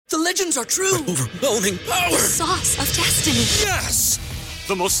The legends are true. Overwhelming power! Sauce of destiny. Yes!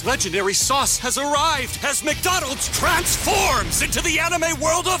 The most legendary sauce has arrived as McDonald's transforms into the anime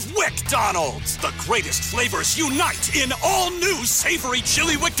world of WickDonald's. The greatest flavors unite in all new savory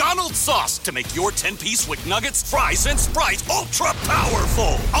chili McDonald's sauce to make your 10-piece Wick Nuggets, fries, and Sprite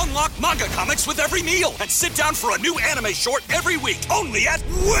ultra-powerful. Unlock manga comics with every meal and sit down for a new anime short every week only at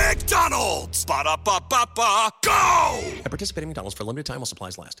WickDonald's. Ba-da-ba-ba-ba, go! At participating McDonald's for a limited time while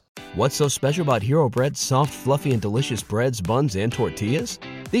supplies last. What's so special about Hero Bread's soft, fluffy, and delicious breads, buns, and tortillas?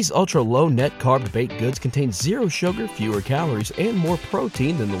 These ultra-low net-carb baked goods contain zero sugar, fewer calories, and more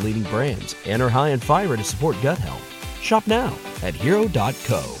protein than the leading brands, and are high in fiber to support gut health. Shop now at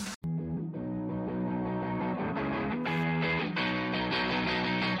Hero.co.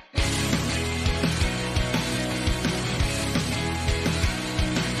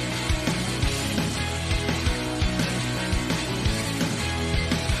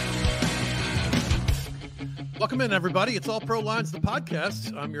 Welcome in, everybody. It's All Pro Lines, the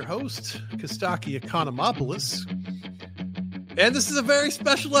podcast. I'm your host, Kostaki Economopoulos. And this is a very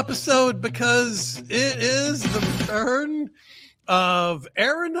special episode because it is the return of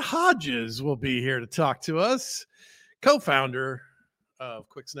Aaron Hodges will be here to talk to us, co-founder of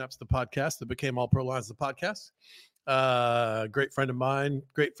Quick Snaps, the podcast that became All Pro Lines, the podcast. Great friend of mine,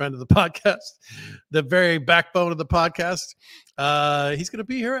 great friend of the podcast, the very backbone of the podcast. He's going to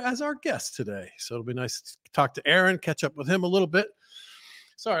be here as our guest today. So it'll be nice to talk to Aaron, catch up with him a little bit.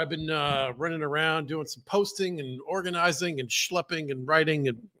 Sorry, I've been running around doing some posting and organizing and schlepping and writing.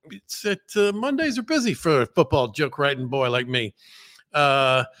 And Mondays are busy for a football joke writing boy like me.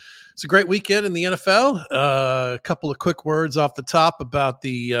 It's a great weekend in the NFL. A couple of quick words off the top about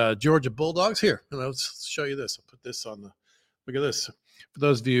the Georgia Bulldogs. Here, let's show you this. I'll put this on the. Look at this. For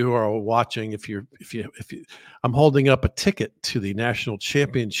those of you who are watching, if you, I'm holding up a ticket to the national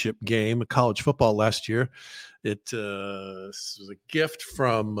championship game of college football last year. It was a gift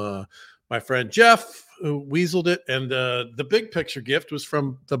from my friend Jeff, who weaseled it, and the big picture gift was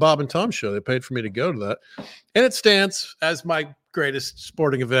from the Bob and Tom show. They paid for me to go to that, and it stands as my greatest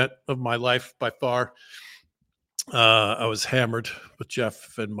sporting event of my life by far. I was hammered with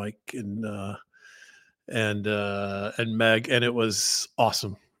Jeff and Mike and Meg, and it was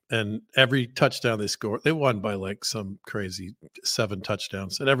awesome. And every touchdown they scored, they won by like some crazy 7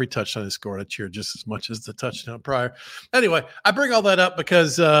 touchdowns. And every touchdown they scored, I cheered just as much as the touchdown prior. Anyway, I bring all that up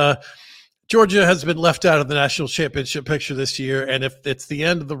because Georgia has been left out of the national championship picture this year. And if it's the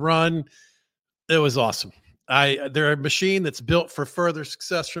end of the run, it was awesome. They're a machine that's built for further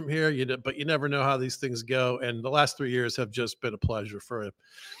success from here, but you never know how these things go. And the last 3 years have just been a pleasure for a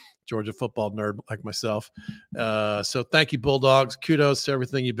Georgia football nerd like myself. So thank you, Bulldogs. Kudos to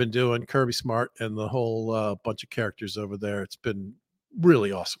everything you've been doing, Kirby Smart and the whole bunch of characters over there. It's been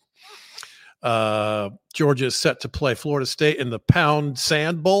really awesome. Georgia is set to play Florida State in the Pound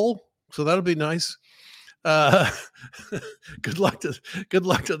Sand Bowl, so that'll be nice. Good luck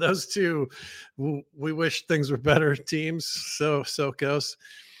to those two. We wish things were better teams. So it goes.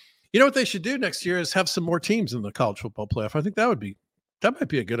 You know what they should do next year is have some more teams in the college football playoff. I think that might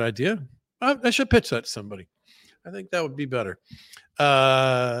be a good idea. I should pitch that to somebody. I think that would be better.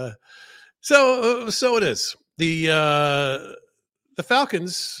 So it is. The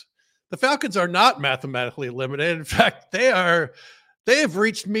Falcons are not mathematically eliminated. In fact, they have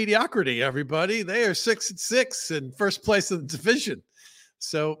reached mediocrity, everybody. They are 6-6 in first place in the division.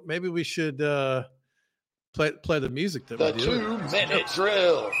 So maybe we should play the music that we do. The 2-minute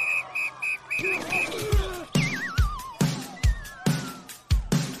drill.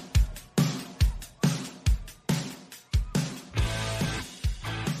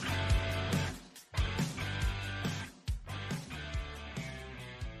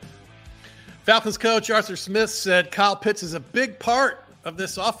 Falcons coach Arthur Smith said Kyle Pitts is a big part of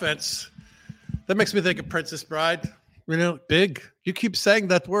this offense. That makes me think of Princess Bride. Big. You keep saying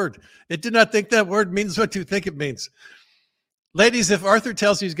that word. It did not think that word means what you think it means. Ladies, if Arthur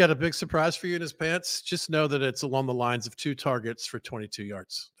tells you he's got a big surprise for you in his pants, just know that it's along the lines of 2 targets for 22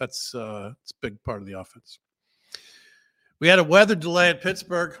 yards. It's a big part of the offense. We had a weather delay in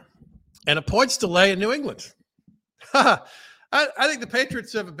Pittsburgh and a points delay in New England. I think the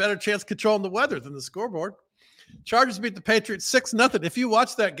Patriots have a better chance of controlling the weather than the scoreboard. Chargers beat the Patriots 6-0. If you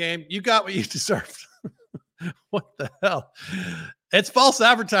watch that game, you got what you deserved. What the hell? It's false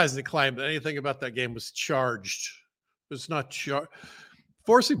advertising to claim that anything about that game was charged. It's not charged.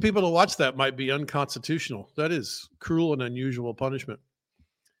 Forcing people to watch that might be unconstitutional. That is cruel and unusual punishment.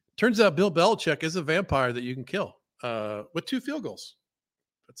 Turns out Bill Belichick is a vampire that you can kill with 2 field goals.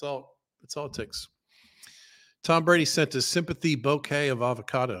 That's all it takes. Tom Brady sent a sympathy bouquet of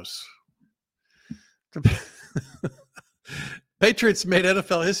avocados. The Patriots made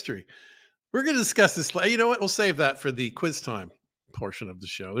NFL history. We're going to discuss this. You know what? We'll save that for the quiz time portion of the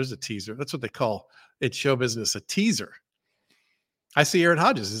show. There's a teaser. That's what they call it, show business, a teaser. I see Aaron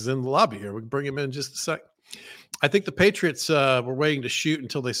Hodges is in the lobby here. We can bring him in just a sec. I think the Patriots were waiting to shoot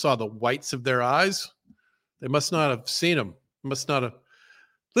until they saw the whites of their eyes. They must not have seen them. Must not have.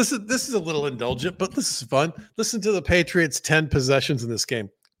 Listen, this is a little indulgent, but this is fun. Listen to the Patriots' 10 possessions in this game.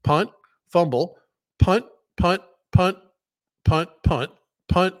 Punt, fumble, punt, punt, punt, punt, punt,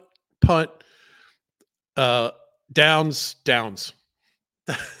 punt, punt, downs.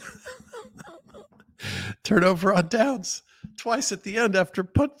 Turnover on downs. Twice at the end after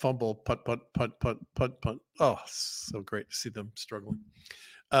punt, fumble, punt, punt, punt, punt, punt, punt. Oh, so great to see them struggling.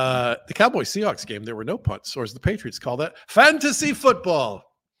 The Cowboys-Seahawks game, there were no punts, or as the Patriots call that, fantasy football.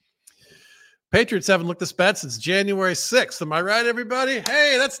 Patriots haven't looked this bad since January 6th. Am I right, everybody?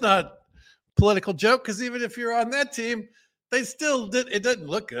 Hey, that's not a political joke, because even if you're on that team, they still did. It didn't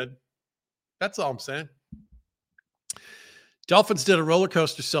look good. That's all I'm saying. Dolphins did a roller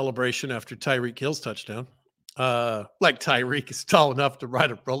coaster celebration after Tyreek Hill's touchdown. Like Tyreek is tall enough to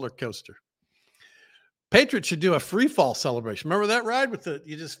ride a roller coaster. Patriots should do a free fall celebration. Remember that ride with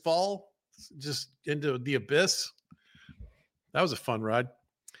you just fall just into the abyss? That was a fun ride.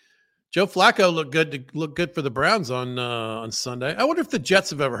 Joe Flacco looked good for the Browns on Sunday. I wonder if the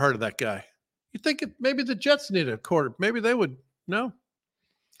Jets have ever heard of that guy. You think maybe the Jets need a quarter? Maybe they would. No.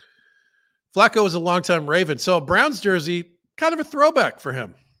 Flacco was a longtime Raven, so a Browns jersey, kind of a throwback for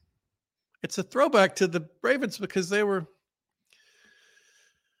him. It's a throwback to the Ravens because they were.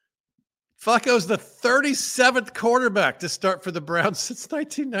 Flacco's the 37th quarterback to start for the Browns since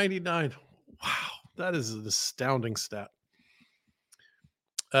 1999. Wow, that is an astounding stat.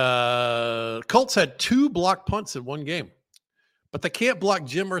 Colts had 2 blocked punts in one game, but they can't block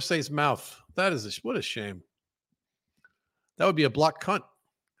Jim Irsay's mouth. That is what a shame. That would be a blocked cunt.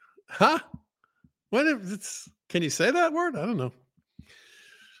 Huh? Can you say that word? I don't know.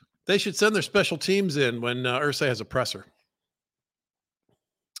 They should send their special teams in when Irsay has a presser.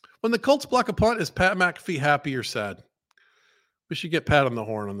 When the Colts block a punt, is Pat McAfee happy or sad? We should get Pat on the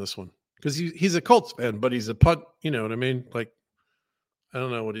horn on this one because he's a Colts fan, but he's a punt. You know what I mean? Like, I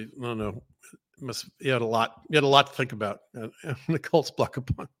don't know. He had a lot to think about. The Colts block a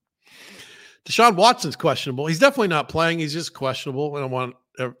punt. Deshaun Watson's questionable. He's definitely not playing. He's just questionable. And I want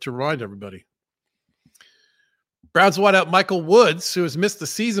to remind everybody. Browns wideout Michael Woods, who has missed the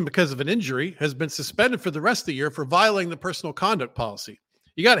season because of an injury, has been suspended for the rest of the year for violating the personal conduct policy.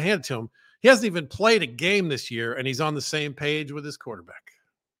 You got to hand it to him. He hasn't even played a game this year, and he's on the same page with his quarterback.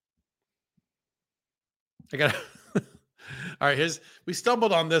 All right, we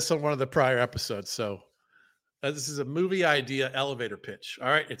stumbled on this on one of the prior episodes, so this is a movie idea elevator pitch. All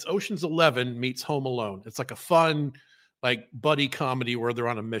right, it's Ocean's 11 meets Home Alone. It's like a fun, like buddy comedy where they're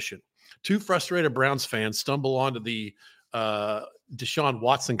on a mission. 2 frustrated Browns fans stumble onto the Deshaun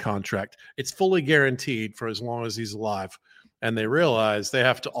Watson contract. It's fully guaranteed for as long as he's alive, and they realize they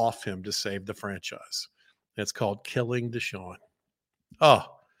have to off him to save the franchise. It's called Killing Deshaun. Oh,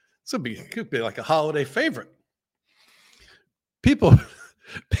 could be like a holiday favorite. People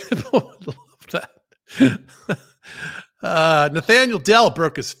would love that. Nathaniel Dell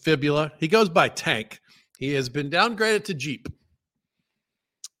broke his fibula. He goes by Tank. He has been downgraded to Jeep.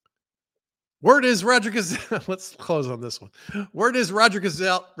 Word is Roger Goodell. Let's close on this one. Word is Roger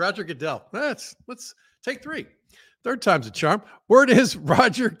Goodell. Let's take 3. Third time's a charm. Word is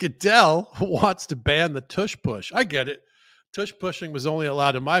Roger Goodell wants to ban the tush push. I get it. Tush pushing was only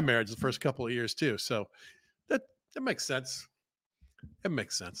allowed in my marriage the first couple of years too. So that makes sense. It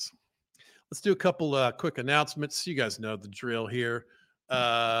makes sense. Let's do a couple quick announcements. You guys know the drill here.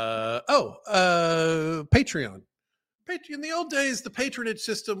 Patreon. In the old days, the patronage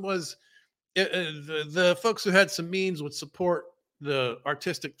system was the folks who had some means would support the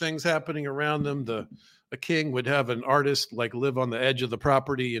artistic things happening around them. A king would have an artist like live on the edge of the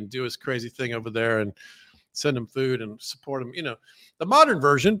property and do his crazy thing over there and send him food and support him. You know, the modern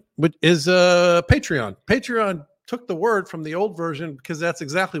version is Patreon. Patreon took the word from the old version because that's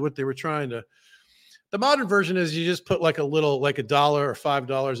exactly what they were trying to. The modern version is you just put like a little, like $1 or $5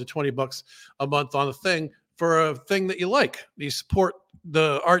 or $20 a month on a thing for a thing that you like. You support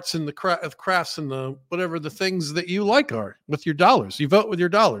the arts and the crafts and the whatever the things that you like are with your dollars. You vote with your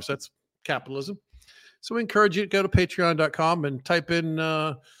dollars. That's capitalism. So we encourage you to go to patreon.com and type in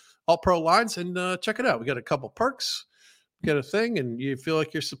All Pro Lines and check it out. We got a couple perks, get a thing, and you feel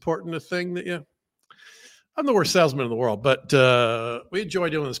like you're supporting a thing that you. I'm the worst salesman in the world, but we enjoy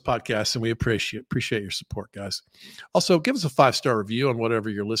doing this podcast, and we appreciate your support, guys. Also, give us a 5-star review on whatever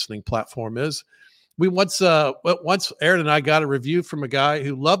your listening platform is. We once Aaron and I got a review from a guy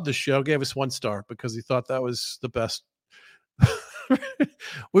who loved the show, gave us 1 star because he thought that was the best.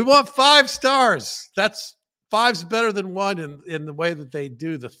 We want 5 stars. That's 5's better than 1 in the way that they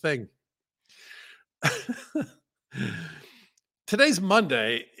do the thing. Today's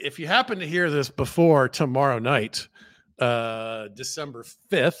Monday. If you happen to hear this before tomorrow night, December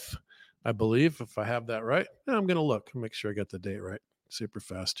 5th, I believe, if I have that right. I'm going to look and make sure I got the date right. Super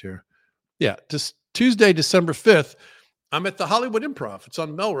fast here. Yeah, just Tuesday, December 5th, I'm at the Hollywood Improv. It's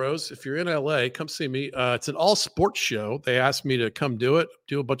on Melrose. If you're in LA, come see me. It's an all sports show. They asked me to come do it,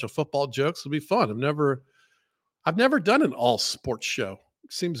 do a bunch of football jokes. It'll be fun. I've never done an all sports show.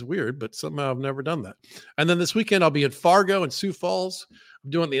 It seems weird, but somehow I've never done that. And then this weekend, I'll be in Fargo and Sioux Falls. I'm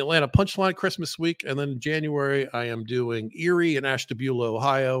doing the Atlanta Punchline Christmas week. And then in January, I am doing Erie and Ashtabula,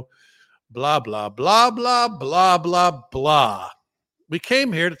 Ohio. Blah, blah, blah, blah, blah, blah, blah. We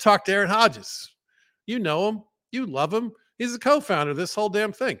came here to talk to Aaron Hodges. You know him. You love him. He's the co-founder of this whole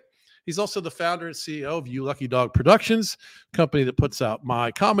damn thing. He's also the founder and CEO of You Lucky Dog Productions, company that puts out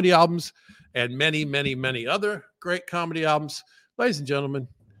my comedy albums and many, many, many other great comedy albums. Ladies and gentlemen,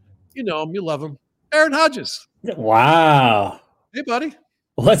 you know him. You love him. Aaron Hodges. Wow. Hey, buddy.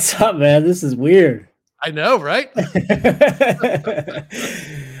 What's up, man? This is weird. I know, right?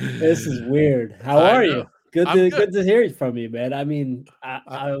 This is weird. How are you? Good to hear from you, man. I mean,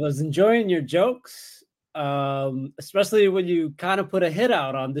 I was enjoying your jokes, especially when you kind of put a hit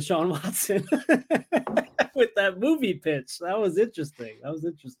out on Deshaun Watson with that movie pitch. That was interesting.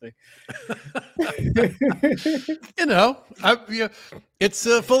 You know, it's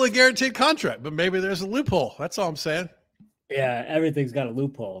a fully guaranteed contract, but maybe there's a loophole. That's all I'm saying. Yeah, everything's got a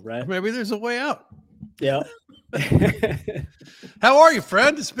loophole, right? Maybe there's a way out. Yeah. How are you,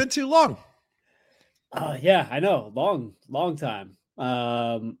 friend? It's been too long. Yeah, I know. Long time.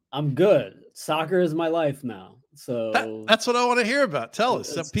 I'm good. Soccer is my life now. So that's what I want to hear about. Tell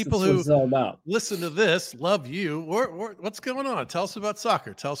us. Some people who listen to this love you. What's going on? Tell us about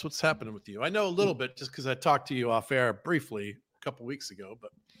soccer. Tell us what's happening with you. I know a little bit just because I talked to you off air briefly a couple weeks ago,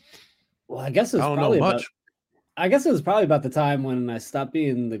 but I guess it's probably much. I guess it was probably about the time when I stopped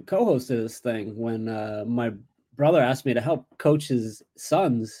being the co-host of this thing, when my brother asked me to help coach his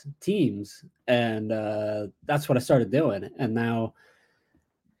son's teams. And that's what I started doing. And now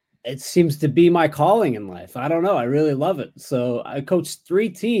it seems to be my calling in life. I don't know. I really love it. So I coached 3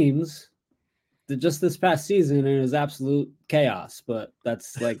 teams just this past season, and it was absolute chaos. But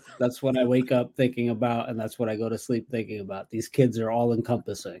that's what I wake up thinking about. And that's what I go to sleep thinking about. These kids are all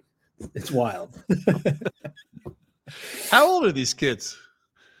encompassing. It's wild. How old are these kids?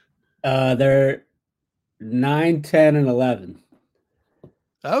 They're 9, 10, and 11.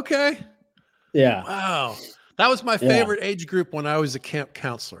 Okay. Yeah. Wow. That was my favorite age group when I was a camp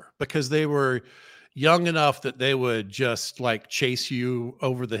counselor, because they were young enough that they would just like chase you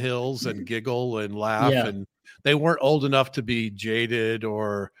over the hills and giggle and laugh. Yeah. And they weren't old enough to be jaded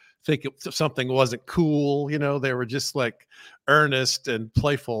or think something wasn't cool. You know, they were just like earnest and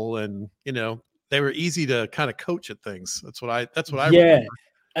playful, and, you know, they were easy to kind of coach at things. That's what I remember.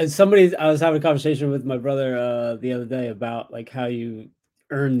 And I was having a conversation with my brother the other day about like how you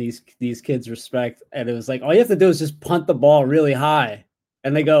earn these kids respect. And it was like, all you have to do is just punt the ball really high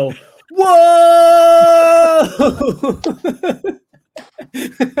and they go, whoa.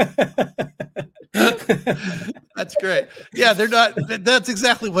 That's great. Yeah, that's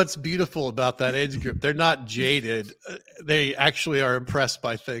exactly what's beautiful about that age group. They're not jaded. They actually are impressed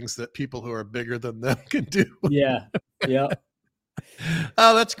by things that people who are bigger than them can do. Yeah. Yeah.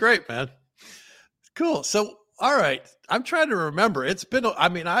 Oh, that's great, man. Cool. So, all right. I'm trying to remember. It's been, I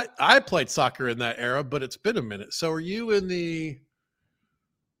mean, I played soccer in that era, but it's been a minute. So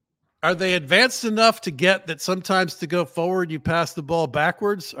are they advanced enough to get that sometimes to go forward, you pass the ball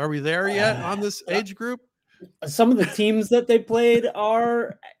backwards? Are we there yet on this age group? Some of the teams that they played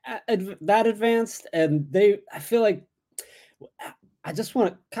are that advanced, and I feel like I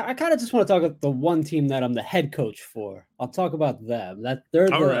kind of just want to talk about the one team that I'm the head coach for. I'll talk about them. That they're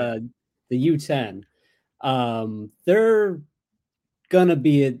the U10. They're gonna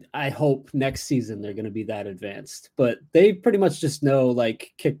be, I hope next season they're gonna be that advanced, but they pretty much just know,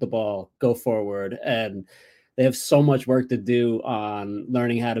 like, kick the ball, go forward, and they have so much work to do on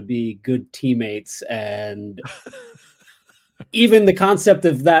learning how to be good teammates, and even the concept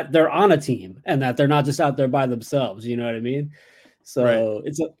of that they're on a team and that they're not just out there by themselves. You know what I mean? So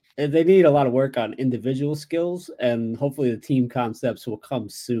they need a lot of work on individual skills, and hopefully the team concepts will come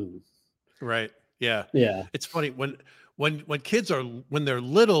soon. Right. Yeah. Yeah. It's funny when kids are, when they're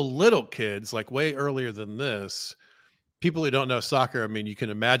little kids, like way earlier than this, people who don't know soccer, I mean, you can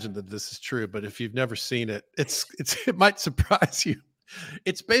imagine that this is true, but if you've never seen it, it might surprise you.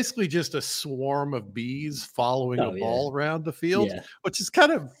 It's basically just a swarm of bees following a Oh, yeah. ball around the field, Yeah. which is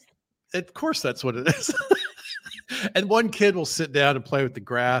of course, that's what it is. And one kid will sit down and play with the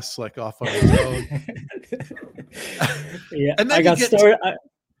grass, like off on his own. Yeah. And then I got started.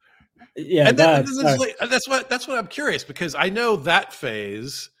 Yeah. and then, God, and then there's like, that's what I'm curious, because I know that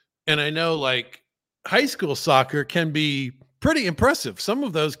phase, and I know like high school soccer can be pretty impressive. Some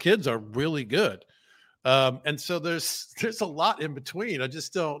of those kids are really good. And so there's a lot in between. I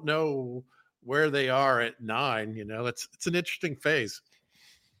just don't know where they are at 9. It's an interesting phase.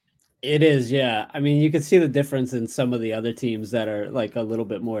 It is, yeah. I mean, you can see the difference in some of the other teams that are like a little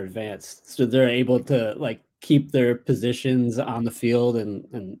bit more advanced. So they're able to like keep their positions on the field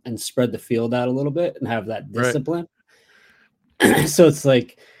and spread the field out a little bit and have that discipline. Right. So it's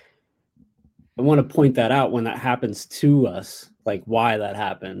like, I want to point that out when that happens to us, like why that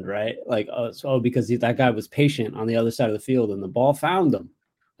happened, right? Like, because that guy was patient on the other side of the field and the ball found him.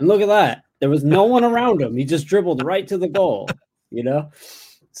 And look at that. There was no one around him. He just dribbled right to the goal,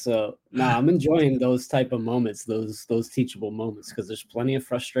 So I'm enjoying those type of moments, those teachable moments, because there's plenty of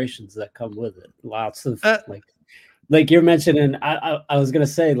frustrations that come with it. Lots of like you're mentioning. I was gonna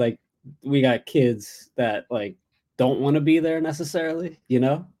say, like, we got kids that like don't want to be there necessarily,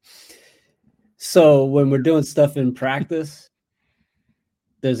 So when we're doing stuff in practice,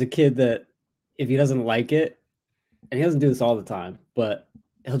 there's a kid that if he doesn't like it, and he doesn't do this all the time, but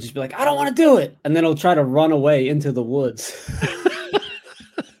he'll just be like, I don't want to do it, and then he'll try to run away into the woods.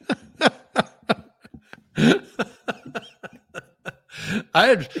 I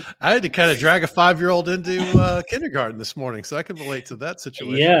had to kind of drag a 5-year-old into kindergarten this morning, so I can relate to that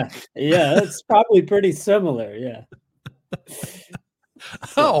situation. Yeah, it's probably pretty similar. Yeah, I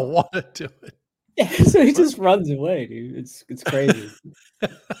don't want to do it. Yeah, so he just runs away, dude. It's crazy.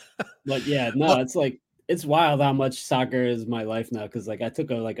 But yeah, no, it's like it's wild how much soccer is my life now, because like I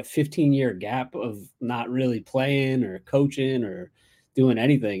took a 15-year gap of not really playing or coaching or doing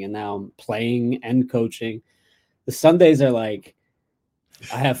anything, and now I'm playing and coaching. The Sundays are like,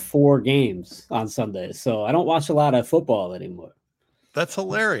 I have 4 games on Sundays, so I don't watch a lot of football anymore. That's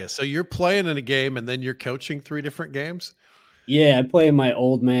hilarious. So you're playing in a game and then you're coaching 3 different games? Yeah, I play in my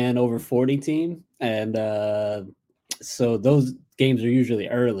old man over 40 team, and so those games are usually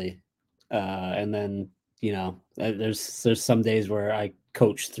early, and then there's some days where I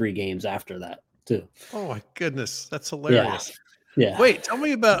coach 3 games after that too. Oh my goodness, that's hilarious. Yeah. Wait, tell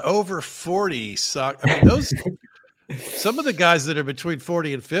me about over 40 soccer. I mean, those some of the guys that are between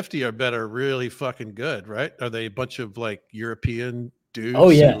 40 and 50 are better, really fucking good, right? Are they a bunch of like European dudes? Oh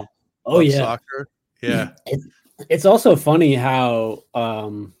yeah. Soccer. Yeah. It's also funny how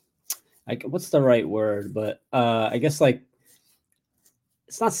what's the right word? But I guess like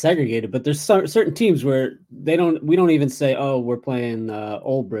it's not segregated, but there's certain teams where we don't even say, oh, we're playing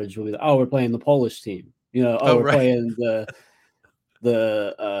Old Bridge. We're playing the Polish team. We're playing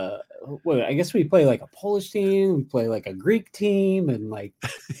I guess we play like a Polish team, we play like a Greek team, and like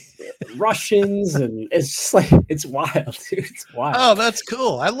Russians, and it's just like it's wild, dude. It's wild. Oh, that's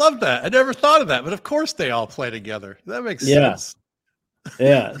cool. I love that. I never thought of that, but of course they all play together. That makes sense.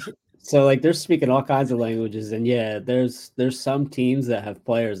 Yeah. So like they're speaking all kinds of languages, and there's some teams that have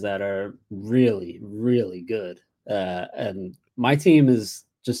players that are really, really good. And my team is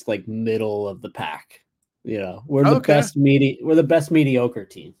just like middle of the pack. We're the best mediocre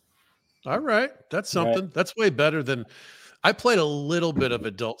team. All right. That's something. Right. That's way better than I played a little bit of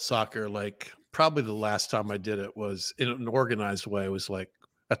adult soccer. Like probably the last time I did it was in an organized way. It was like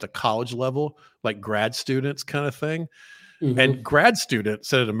at the college level, like grad students kind of thing. Mm-hmm. And grad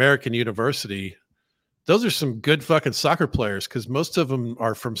students at an American university, those are some good fucking soccer players, because most of them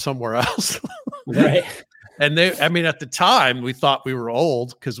are from somewhere else. Right. And at the time we thought we were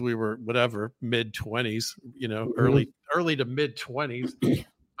old because we were mid-20s, mm-hmm. early to mid-20s.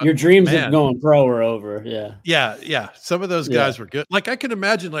 Your dreams of going pro are over. Yeah. Yeah. Some of those guys were good. Like I can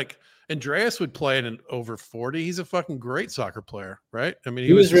imagine like Andreas would play in an over 40. He's a fucking great soccer player, right? I mean,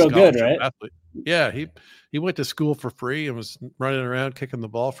 he was real good, right? Athlete. Yeah. He went to school for free and was running around kicking the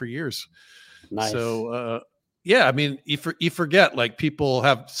ball for years. Nice. So, you forget like people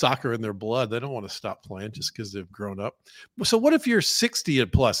have soccer in their blood. They don't want to stop playing just because they've grown up. So what if you're 60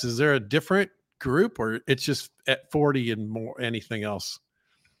 and plus? Is there a different group, or it's just at 40 and more anything else?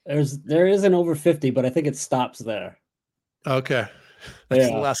 There is an over 50, but I think it stops there. Okay. That's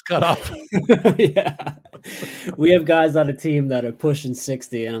the last cutoff. Yeah. We have guys on a team that are pushing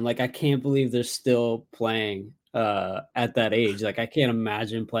 60, and I'm like, I can't believe they're still playing at that age. Like, I can't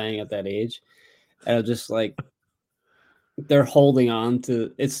imagine playing at that age. And I'm just like, they're holding on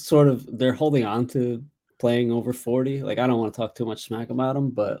to playing over 40. Like, I don't want to talk too much smack about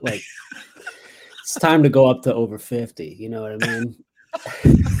them, but like, it's time to go up to over 50. You know what I mean?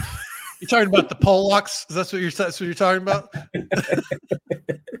 You're talking about the Polacks? That's what you're talking about?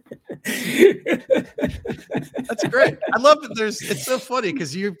 That's great. I love that it's so funny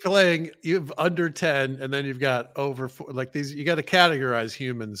because you have under 10 and then you've got over 4, like these, you got to categorize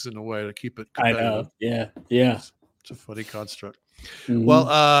humans in a way to keep it competitive. I know. Yeah. It's a funny construct. Mm-hmm. Well,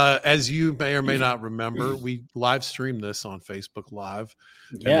 as you may or may not remember, we live stream this on Facebook Live.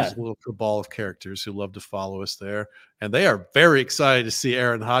 And there's a little cabal of characters who love to follow us there. And they are very excited to see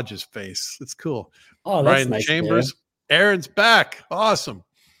Aaron Hodges' face. It's cool. Oh, that's Ryan nice. Chambers. Aaron's back. Awesome.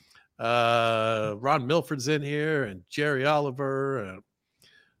 Ron Milford's in here, and Jerry Oliver,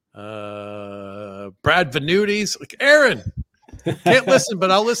 and Brad Venutis. Like, Aaron, can't listen, but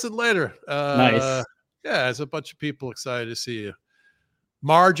I'll listen later. Nice. Yeah, there's a bunch of people excited to see you.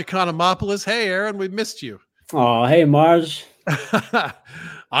 Marge Economopoulos. Hey, Aaron, we missed you. Oh, hey, Marge.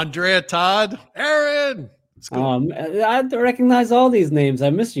 Andrea Todd. Aaron. I recognize all these names. I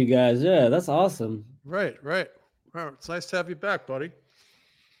miss you guys. Yeah, that's awesome. Right. Well, it's nice to have you back, buddy.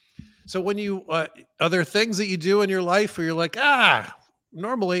 So when you are there things that you do in your life where you're like,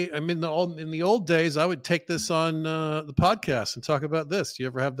 normally, I mean, in the old days, I would take this on the podcast and talk about this. Do you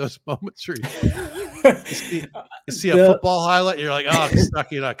ever have those moments where you see a football highlight? You're like,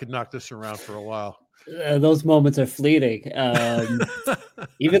 Stucky and I could knock this around for a while. Those moments are fleeting.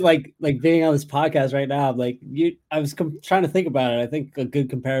 Even like being on this podcast right now, I was trying to think about it. I think a good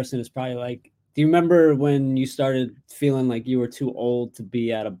comparison is probably like, do you remember when you started feeling like you were too old to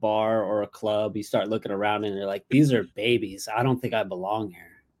be at a bar or a club? You start looking around and you're like, these are babies. I don't think I belong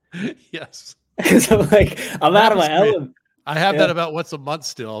here. Yes. Because I'm out of my element. I have that about once a month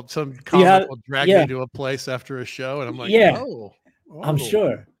still. Some comic will drag me to a place after a show, and I'm like, oh. I'm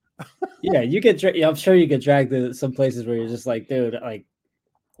sure. Yeah, I'm sure you get dragged to some places where you're just like, dude, like,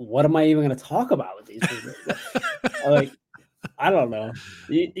 what am I even going to talk about with these people? Like, I don't know.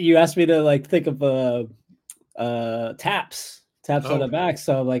 You asked me to like think of taps on the back,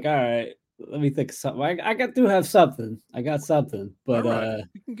 so I'm like, all right, let me think of something. I have something. I got something, but we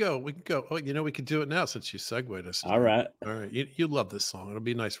can go. Oh, we can do it now since you segued us. All right. You love this song. It'll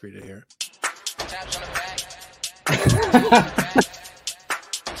be nice for you to hear. Taps on the back. Taps on the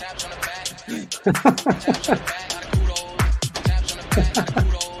back. Taps on the back. Taps on the back.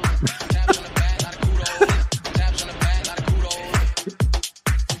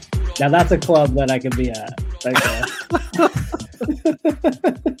 Now that's a club that I could be at.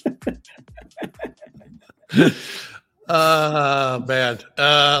 Man.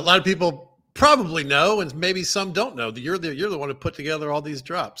 A lot of people probably know, and maybe some don't know, that you're the one who put together all these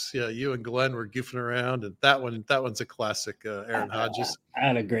drops. Yeah, you and Glenn were goofing around, and that one's a classic. Aaron Hodges. I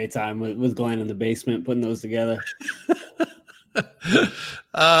had a great time with Glenn in the basement putting those together.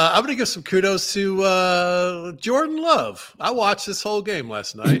 I'm going to give some kudos to Jordan Love. I watched this whole game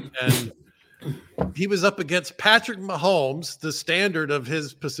last night, and he was up against Patrick Mahomes, the standard of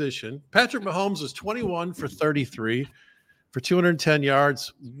his position. Patrick Mahomes was 21 for 33 for 210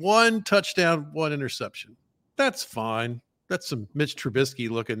 yards, 1 touchdown, 1 interception. That's fine. That's some Mitch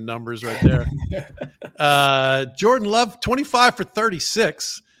Trubisky-looking numbers right there. Jordan Love, 25 for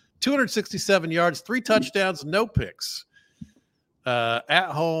 36, 267 yards, 3 touchdowns, no picks.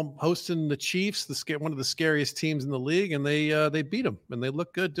 At home, hosting the Chiefs, one of the scariest teams in the league, and they beat them, and they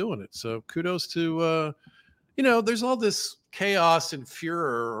look good doing it. So kudos to there's all this chaos and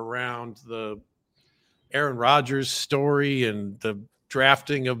furor around the Aaron Rodgers story and the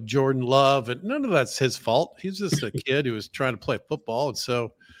drafting of Jordan Love, and none of that's his fault. He's just a kid who was trying to play football,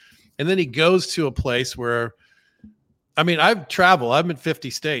 and then he goes to a place where, I mean, I've traveled. I'm in 50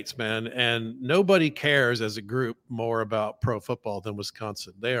 states, man, and nobody cares as a group more about pro football than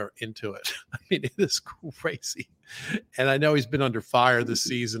Wisconsin. They are into it. I mean, it is crazy. And I know he's been under fire this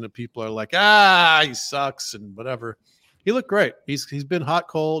season, and people are like, he sucks and whatever. He looked great. He's been hot,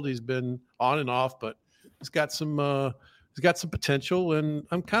 cold. He's been on and off, but he's got some potential, and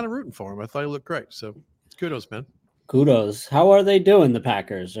I'm kind of rooting for him. I thought he looked great. So kudos, man. Kudos. How are they doing, the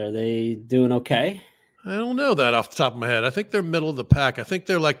Packers? Are they doing okay? I don't know that off the top of my head. I think they're middle of the pack. I think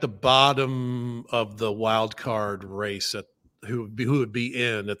they're like the bottom of the wild card race who would be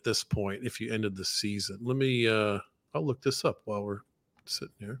in at this point if you ended the season. Let me I'll look this up while we're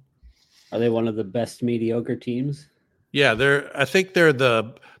sitting here. Are they one of the best mediocre teams? Yeah, I think they're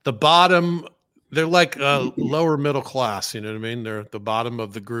the bottom They're like lower middle class. You know what I mean? They're the bottom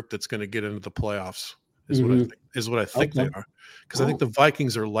of the group that's going to get into the playoffs. Is what I think they are. Because I think the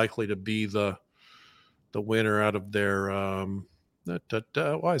Vikings are likely to be the winner out of their.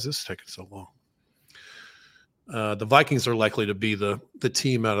 Why is this taking so long? The Vikings are likely to be the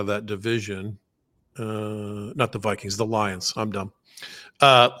team out of that division. Not the Vikings, the Lions. I'm dumb.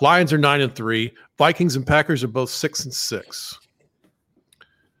 Lions are 9-3. Vikings and Packers are both 6-6.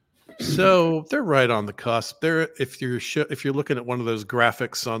 So they're right on the cusp. They're if you're looking at one of those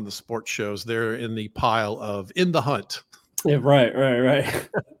graphics on the sports shows, they're in the pile of in the hunt. Yeah, right.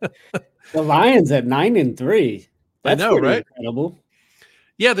 The Lions at 9-3. That's I know, right? Incredible.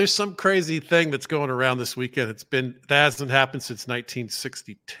 Yeah, there's some crazy thing that's going around this weekend. That hasn't happened since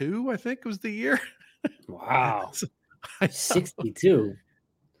 1962, I think was the year. Wow. 62.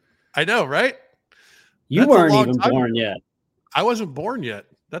 I know, right? You weren't even born yet. I wasn't born yet.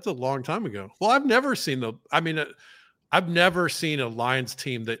 That's a long time ago. Well, I've never seen I've never seen a Lions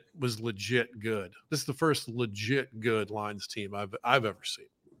team that was legit good. This is the first legit good Lions team I've ever seen.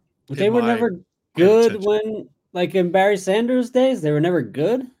 They were never good when, like in Barry Sanders' days, they were never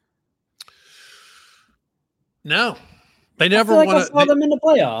good. No, they never I saw them in the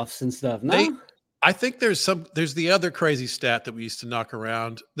playoffs and stuff. No, I think there's the other crazy stat that we used to knock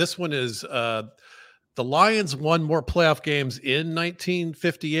around. This one is the Lions won more playoff games in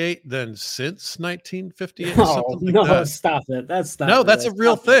 1958 than since 1958. Oh, no, that. Stop it. That's a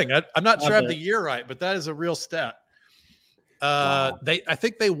real thing. I'm not sure I have the year right, but that is a real stat. Wow. I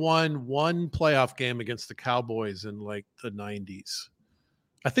think they won one playoff game against the Cowboys in like the 90s.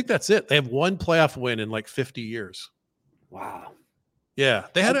 I think that's it. They have one playoff win in like 50 years. Wow. Yeah.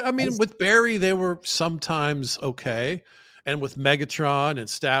 They had, with Barry, they were sometimes okay. And with Megatron and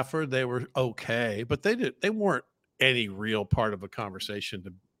Stafford, they were okay, but they weren't any real part of a conversation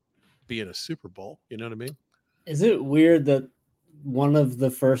to be in a Super Bowl. You know what I mean? Is it weird that one of the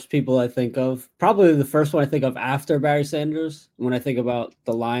first people I think of, probably the first one I think of after Barry Sanders, when I think about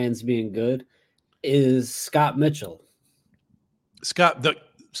the Lions being good, is Scott Mitchell. Scott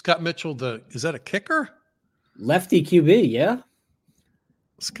Mitchell, is that a kicker? Lefty QB, yeah.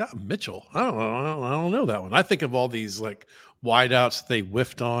 Scott Mitchell. I don't know that one. I think of all these like wideouts they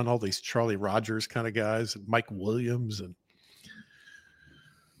whiffed on, all these Charlie Rogers kind of guys, and Mike Williams and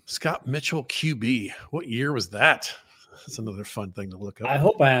Scott Mitchell QB. What year was that? That's another fun thing to look up. I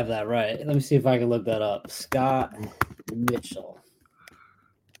hope I have that right. Let me see if I can look that up. Scott Mitchell.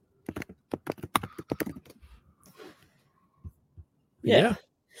 Yeah,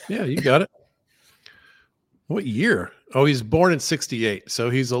 you got it. What year? Oh, he's born in 68, so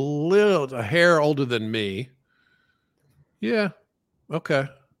he's a hair older than me. Yeah. Okay.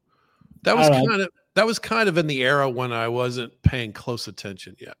 That was kind of in the era when I wasn't paying close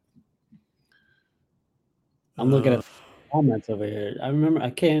attention yet. I'm looking at comments over here.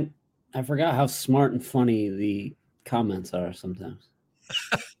 I forgot how smart and funny the comments are sometimes.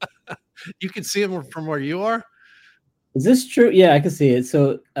 You can see them from where you are? Is this true? Yeah, I can see it.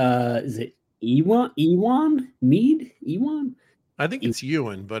 So is it Ewan Mead? Ewan? I think it's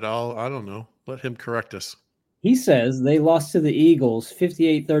Ewan, but I don't know. Let him correct us. He says they lost to the Eagles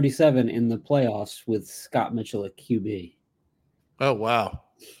 58-37 in the playoffs with Scott Mitchell at QB. Oh, wow.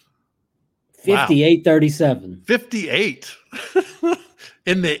 58-37. 58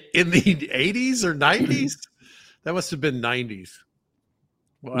 in the 80s or 90s? That must have been 90s.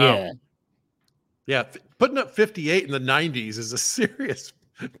 Wow. Yeah. Yeah, putting up 58 in the 90s is a serious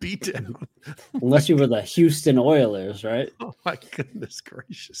beatdown. Unless you were the Houston Oilers, right? Oh, my goodness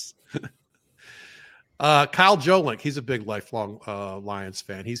gracious. Kyle Jolink, he's a big lifelong Lions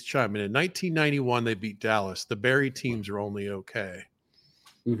fan. He's chiming in. 1991, they beat Dallas. The Barry teams are only okay.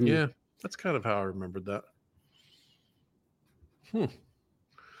 Mm-hmm. Yeah, that's kind of how I remembered that.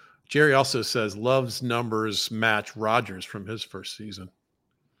 Jerry also says Love's numbers match Rodgers from his first season.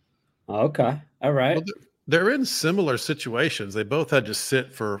 Okay. All right. Well, they're in similar situations. They both had to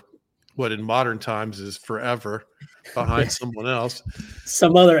sit for what in modern times is forever behind someone else.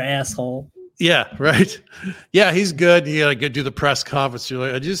 Some other asshole. Yeah, right. Yeah, he's good. You gotta go do the press conference. You're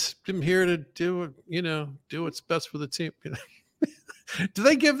like, I just am here to do what's best for the team. Do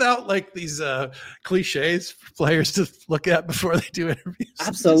they give out like these cliches for players to look at before they do interviews?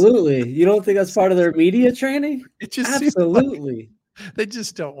 Absolutely. You don't think that's part of their media training? It just absolutely. They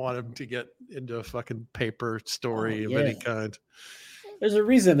just don't want him to get into a fucking paper story of any kind. There's a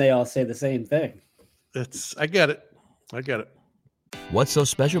reason they all say the same thing. I get it. What's so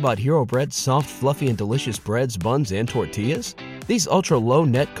special about Hero Bread's soft, fluffy, and delicious breads, buns, and tortillas? These ultra-low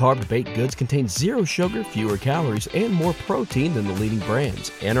net-carb baked goods contain zero sugar, fewer calories, and more protein than the leading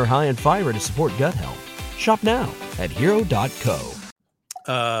brands, and are high in fiber to support gut health. Shop now at hero.co.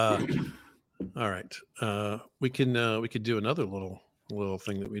 All right. We could do another little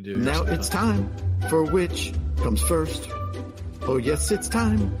thing that we do. Now it's time for which comes first. Oh yes, it's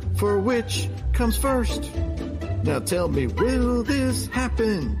time for which comes first. Now tell me, will this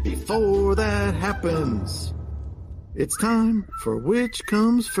happen before that happens? It's time for which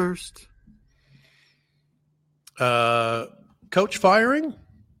comes first. Coach firing?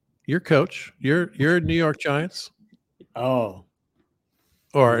 Your coach. You're New York Giants. Oh.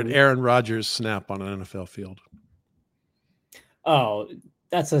 Or an Aaron Rodgers snap on an NFL field. Oh,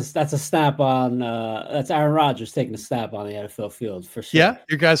 that's a snap on that's Aaron Rodgers taking a snap on the NFL field for sure. Yeah,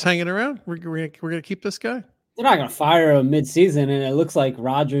 your guys hanging around. We're gonna keep this guy. They're not gonna fire him mid-season, and it looks like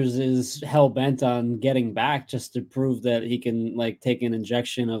Rodgers is hell bent on getting back just to prove that he can like take an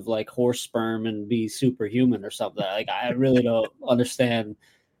injection of like horse sperm and be superhuman or something. Like I really don't understand.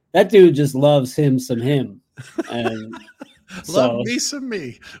 That dude just loves him some him, and love me some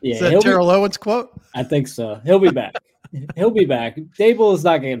me. Yeah, is that Terrell Owens quote? I think so. He'll be back. He'll be back. Dable is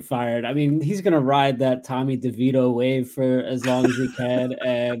not getting fired. I mean, he's going to ride that Tommy DeVito wave for as long as he can.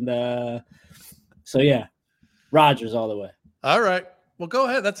 And so, yeah, Rodgers all the way. All right. Well, go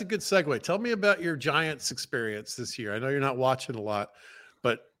ahead. That's a good segue. Tell me about your Giants experience this year. I know you're not watching a lot,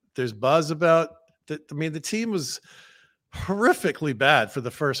 but there's buzz about that. I mean, the team was horrifically bad for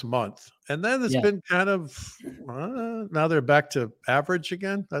the first month. And then it's been kind of, now they're back to average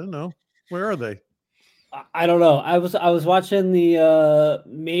again. I don't know. Where are they? I don't know. I was watching the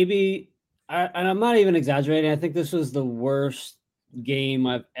and I'm not even exaggerating. I think this was the worst game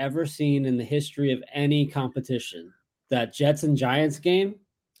I've ever seen in the history of any competition. That Jets and Giants game,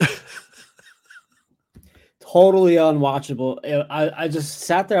 totally unwatchable. I just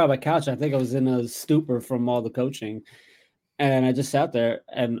sat there on my couch. I think I was in a stupor from all the coaching, and I just sat there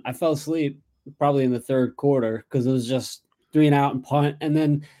and I fell asleep probably in the third quarter because it was just 3-and-out and punt, and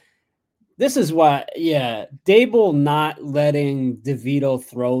then. This is why, Dable not letting DeVito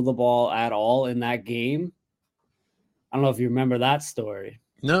throw the ball at all in that game. I don't know if you remember that story.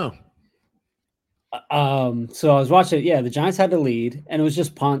 No. So I was watching it. Yeah, the Giants had the lead, and it was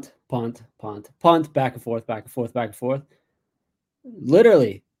just punt, back and forth.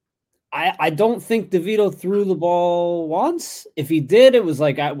 Literally, I don't think DeVito threw the ball once. If he did, it was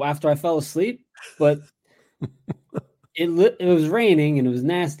like after I fell asleep, but it was raining and it was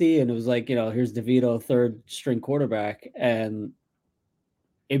nasty, and it was like, here's DeVito, third string quarterback, and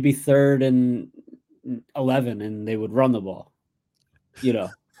it'd be 3rd and 11 and they would run the ball,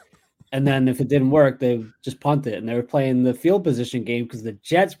 and then if it didn't work, they would just punt it, and they were playing the field position game because the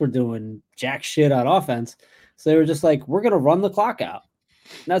Jets were doing jack shit on offense. So they were just like, we're going to run the clock out.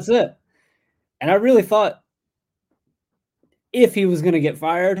 And that's it. And I really thought if he was going to get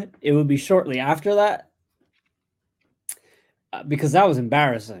fired, it would be shortly after that. Because that was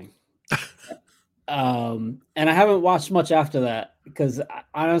embarrassing. And I haven't watched much after that because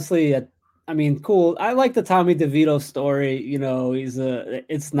honestly, cool. I like the Tommy DeVito story.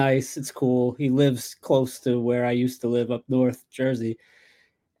 It's nice. It's cool. He lives close to where I used to live up north, Jersey.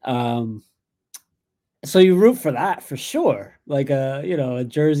 So you root for that for sure. Like a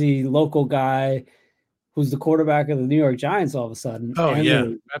Jersey local guy who's the quarterback of the New York Giants all of a sudden. Oh, and yeah.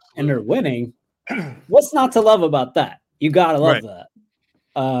 Absolutely. And they're winning. What's not to love about that? You gotta love that.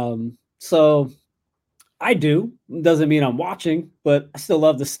 So I do. Doesn't mean I'm watching, but I still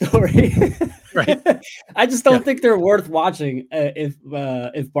love the story. Right. I just don't think they're worth watching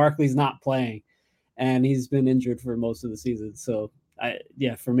if Barkley's not playing, and he's been injured for most of the season. So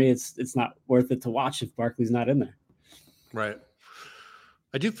for me, it's not worth it to watch if Barkley's not in there. Right.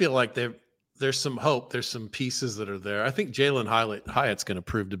 I do feel like there's some hope. There's some pieces that are there. I think Jalen Hyatt's going to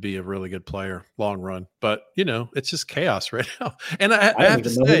prove to be a really good player long run, but it's just chaos right now. And I have to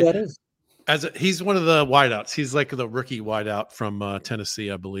say, who that is. He's one of the wideouts. He's like the rookie wideout from Tennessee,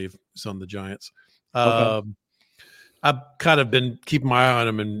 I believe. He's on the Giants. Okay. I've kind of been keeping my eye on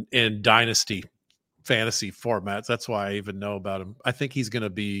him in dynasty fantasy formats. That's why I even know about him. I think he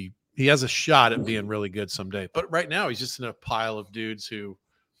has a shot at being really good someday, but right now he's just in a pile of dudes who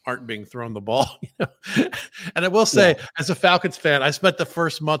aren't being thrown the ball. And I will say, as a Falcons fan, I spent the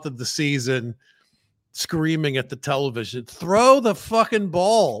first month of the season screaming at the television, throw the fucking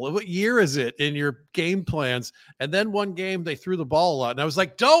ball. What year is it in your game plans? And then one game they threw the ball a lot. And I was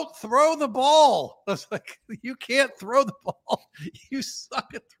like, don't throw the ball. I was like, you can't throw the ball. You suck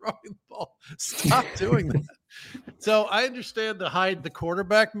at throwing the ball. Stop doing that. So I understand the hide the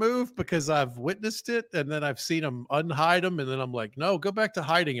quarterback move because I've witnessed it, and then I've seen him unhide him, and then I'm like, no, go back to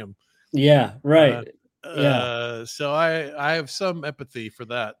hiding him. Yeah, right. Yeah. So I have some empathy for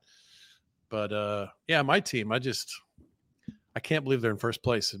that. But yeah, my team, I can't believe they're in first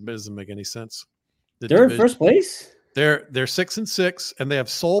place. It doesn't make any sense. They're in first place? They're 6-6, and they have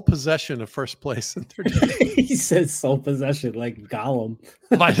sole possession of first place in their division. He says sole possession like Gollum.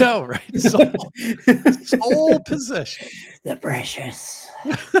 I know, right? Sole possession. The precious.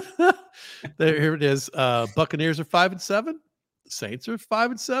 Here it is. Buccaneers are 5-7. Saints are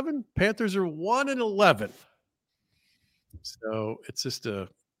 5-7. Panthers are 1-11. So it's just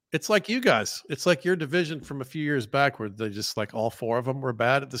it's like you guys. It's like your division from a few years back where they just like all four of them were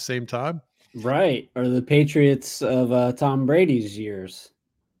bad at the same time. Right. Or the Patriots of Tom Brady's years.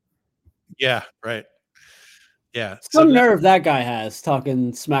 Yeah, right. Yeah. Some nerve that guy has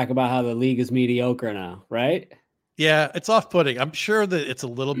talking smack about how the league is mediocre now, right? Yeah, it's off-putting. I'm sure that it's a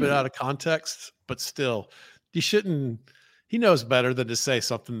little bit out of context, but still, you shouldn't. He knows better than to say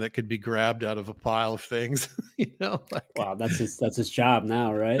something that could be grabbed out of a pile of things. Wow, that's his job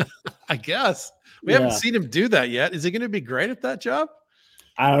now, right? I guess we haven't seen him do that yet. Is he going to be great at that job?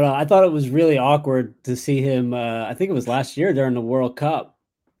 I don't know. I thought it was really awkward to see him. I think it was last year during the World Cup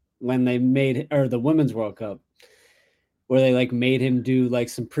when they or the Women's World Cup, where they like made him do like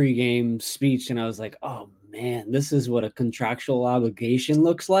some pregame speech, and I was like, oh man, this is what a contractual obligation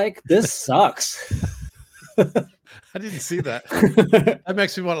looks like. This sucks. I didn't see that. That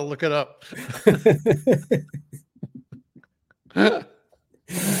makes me want to look it up.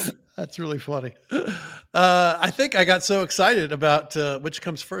 That's really funny. I think I got so excited about which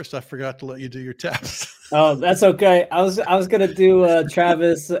comes first, I forgot to let you do your taps. Oh, that's okay. I was gonna do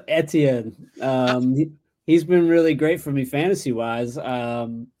Travis Etienne. He's been really great for me fantasy wise.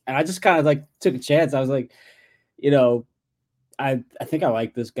 And I just kind of like took a chance. I was like, I think I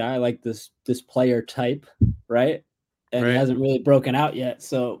like this guy. I like this player type, right? And he hasn't really broken out yet.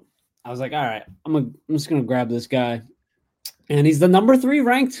 So I was like, all right, I'm just gonna grab this guy. And he's the number 3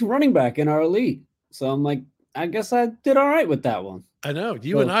 ranked running back in our league. So I'm like, I guess I did all right with that one. I know.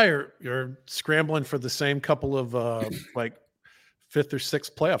 You and I are scrambling for the same couple of like 5th or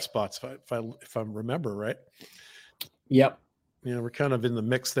 6th playoff spots, if I remember right. Yep. We're kind of in the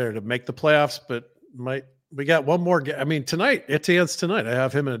mix there to make the playoffs, but we got one more. I mean, Etienne's tonight. I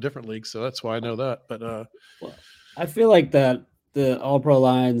have him in a different league, so that's why I know that. But I feel like that the All Pro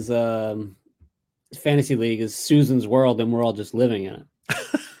Lines fantasy league is Susan's world, and we're all just living in it.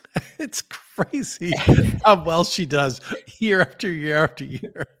 It's crazy how well she does year after year after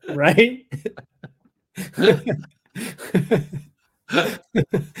year. Right?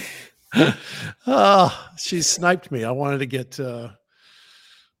 Oh, she sniped me. I wanted to get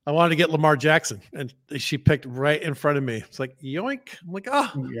Lamar Jackson, and she picked right in front of me. It's like yoink. I'm like,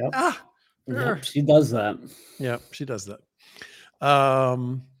 Yep, she does that. Yeah, she does that.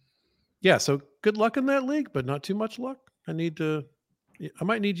 Yeah. So good luck in that league, but not too much luck. I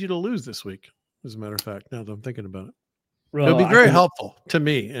might need you to lose this week. As a matter of fact, now that I'm thinking about it, it'll be very helpful to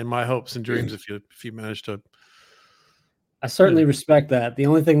me and my hopes and dreams if you manage to. I certainly respect that. The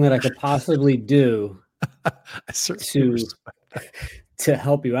only thing that I could possibly do to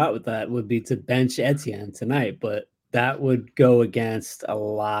help you out with that would be to bench Etienne tonight, but that would go against a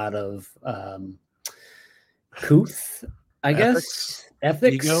lot of couth, I guess,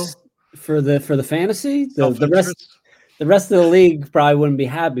 ethics ego, for the fantasy. The rest of the league probably wouldn't be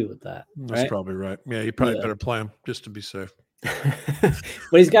happy with that. That's probably right. Yeah, you probably better play him just to be safe. But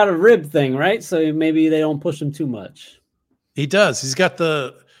he's got a rib thing, right? So maybe they don't push him too much. He does. He's got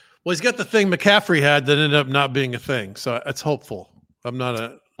the thing McCaffrey had that ended up not being a thing. So it's hopeful. I'm not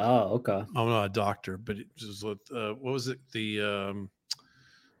a doctor, but it was, what was it? The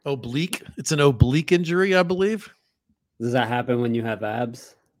oblique. It's an oblique injury, I believe. Does that happen when you have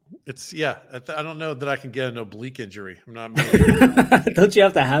abs? It's I don't know that I can get an oblique injury. I'm not. Don't you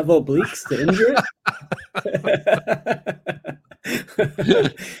have to have obliques to injure it?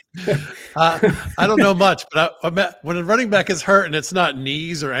 I don't know much, but when a running back is hurt and it's not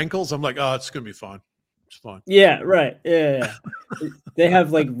knees or ankles, I'm like, oh, it's going to be fine. It's fine. Yeah, right. Yeah. They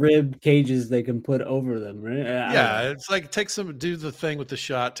have like rib cages they can put over them, right? Yeah, it's like do the thing with the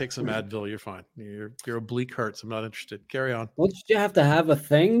shot, take some Advil, you're fine. Your oblique hurts. I'm not interested. Carry on. Don't you have to have a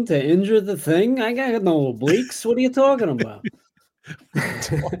thing to injure the thing? I got no obliques. What are you talking about?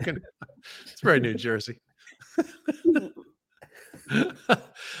 It's very New Jersey.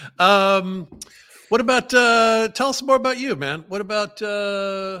 What about tell us more about you, man? What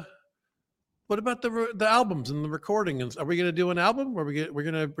What about the albums and the recording? Are we going to do an album? We're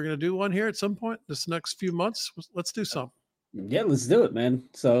gonna do one here at some point this next few months? Let's do something. Yeah, let's do it, man.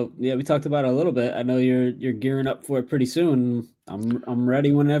 So yeah, we talked about it a little bit. I know you're gearing up for it pretty soon. I'm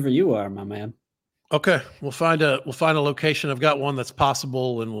ready whenever you are, my man. Okay, we'll find a location. I've got one that's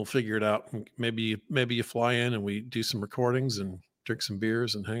possible, and we'll figure it out. Maybe you fly in and we do some recordings and drink some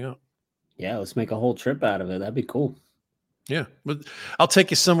beers and hang out. Yeah, let's make a whole trip out of it. That'd be cool. Yeah, but I'll take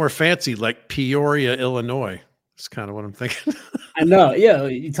you somewhere fancy like Peoria, Illinois. That's kind of what I'm thinking. I know. Yeah,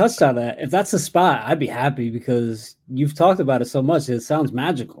 you touched on that. If that's a spot, I'd be happy because you've talked about it so much. It sounds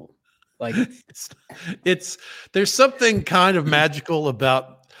magical. Like there's something kind of magical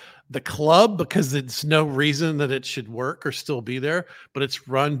about the club because it's no reason that it should work or still be there, but it's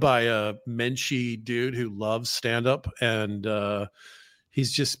run by a Menchie dude who loves stand-up, and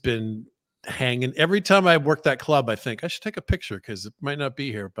he's just been hanging. Every time I work that club, I think I should take a picture because it might not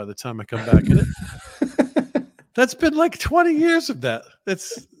be here by the time I come back. That's been like 20 years of that.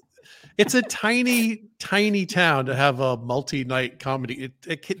 It's a tiny town to have a multi-night comedy.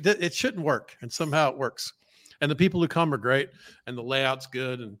 It shouldn't work, and somehow it works. And the people who come are great, and the layout's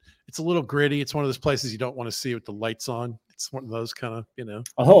good, and it's a little gritty. It's one of those places you don't want to see with the lights on. It's one of those kind of,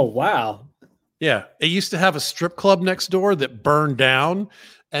 Oh, wow. Yeah, it used to have a strip club next door that burned down,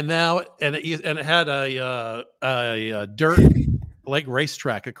 and it had a dirt like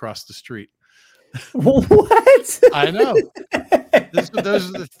racetrack across the street. What? I know. Those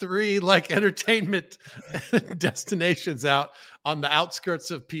are the three like entertainment destinations out on the outskirts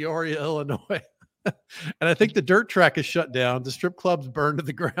of Peoria, Illinois. And I think the dirt track is shut down. The strip club's burned to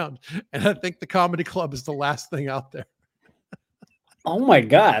the ground. And I think the comedy club is the last thing out there. Oh my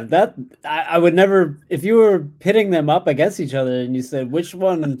God. That I would never, if you were pitting them up against each other and you said which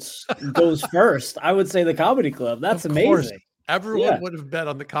one goes first, I would say the comedy club. That's amazing. Everyone would have bet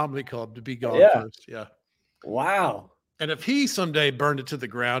on the comedy club to be gone first. Yeah. Wow. And if he someday burned it to the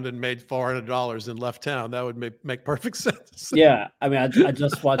ground and made $400 and left town, that would make perfect sense. Yeah. I mean, I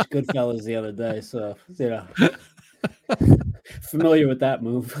just watched Goodfellas the other day. So, familiar with that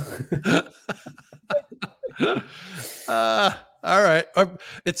move. All right.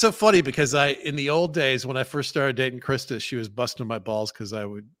 It's so funny because in the old days when I first started dating Krista, she was busting my balls because I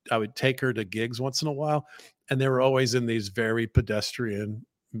would take her to gigs once in a while, and they were always in these very pedestrian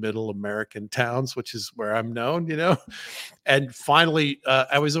middle American towns, which is where I'm known, And finally,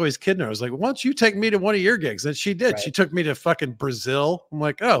 I was always kidding her. I was like, "Why don't you take me to one of your gigs?" And she did. Right. She took me to fucking Brazil. I'm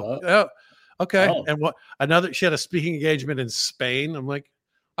like, "Oh, okay." Oh. And she had a speaking engagement in Spain. I'm like,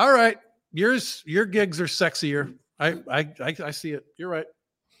 "All right, your gigs are sexier." I see it. You're right.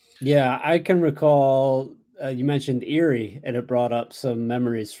 Yeah, I can recall you mentioned Erie, and it brought up some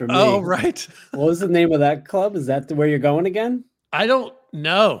memories for me. Oh, right. What was the name of that club? Is that where you're going again? I don't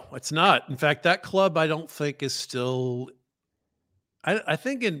know. It's not. In fact, that club I don't think is still. I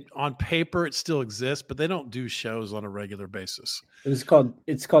think on paper it still exists, but they don't do shows on a regular basis. It's called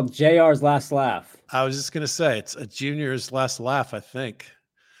JR's Last Laugh. I was just gonna say it's a Junior's Last Laugh, I think.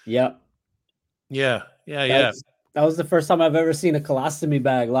 Yep. Yeah. That was the first time I've ever seen a colostomy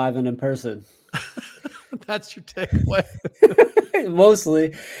bag live and in person. That's your takeaway.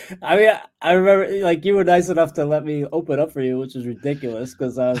 Mostly. I mean, I remember like you were nice enough to let me open up for you, which is ridiculous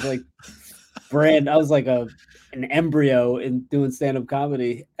because I was like I was like an embryo in doing stand-up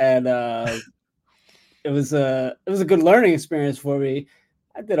comedy, and it was a good learning experience for me.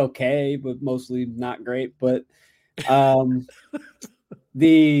 I did okay, but mostly not great. But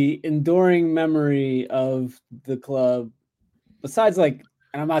the enduring memory of the club, besides like,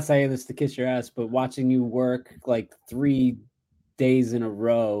 and I'm not saying this to kiss your ass, but watching you work like 3 days in a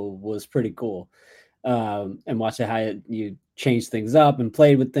row was pretty cool. And watching how you changed things up and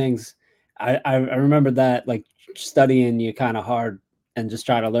played with things. I remember that, like studying you kind of hard and just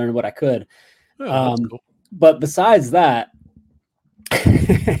trying to learn what I could. Oh, cool. But besides that,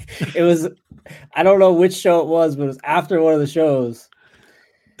 it was, I don't know which show it was, but it was after one of the shows.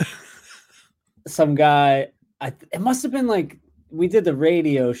 Some guy, it must have been like, we did the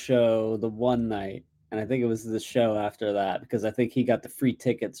radio show the one night, and I think it was the show after that because I think he got the free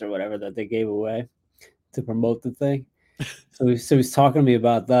tickets or whatever that they gave away to promote the thing. So he's talking to me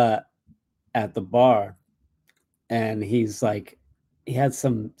about that at the bar, and he's like, he had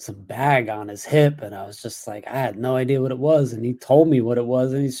some bag on his hip, and I was just like, I had no idea what it was, and he told me what it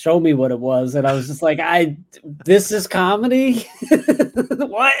was, and he showed me what it was, and I was just like, this is comedy?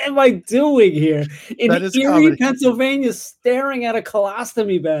 What am I doing here in Erie, comedy. Pennsylvania, staring at a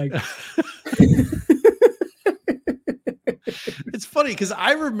colostomy bag? It's funny because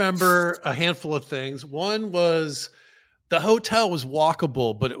I remember a handful of things. One was the hotel was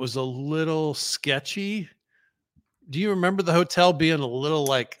walkable, but it was a little sketchy. Do you remember the hotel being a little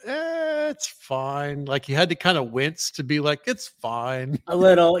like, it's fine? Like you had to kind of wince to be like, it's fine. A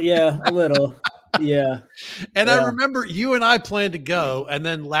little, yeah, a little. Yeah. And I remember you and I planned to go, and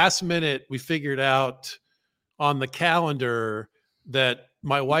then last minute we figured out on the calendar that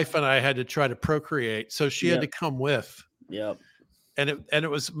my wife and I had to try to procreate, so she had to come with. Yep. And it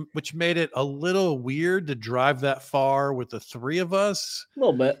was, which made it a little weird to drive that far with the three of us. A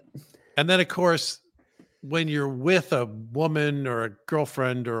little bit. And then of course, when you're with a woman or a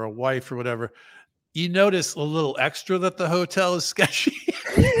girlfriend or a wife or whatever, you notice a little extra that the hotel is sketchy.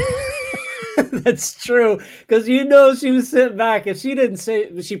 That's true. Because she was sitting back and she didn't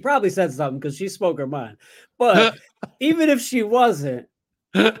say, she probably said something because she spoke her mind. But even if she wasn't,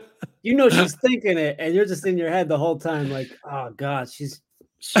 she's thinking it, and you're just in your head the whole time, like, oh God, she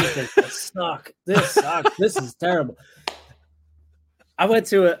thinks this sucks. This is terrible. I went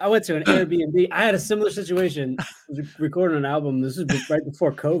to an Airbnb. I had a similar situation. I was recording an album. This was right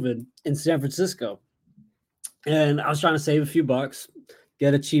before COVID in San Francisco. And I was trying to save a few bucks,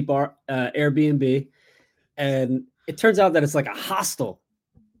 get a cheap Airbnb. And it turns out that it's like a hostel.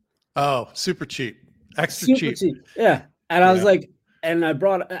 Oh, super cheap. Extra cheap. Yeah. And I was like, and I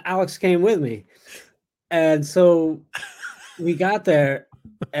brought, Alex came with me. And so we got there,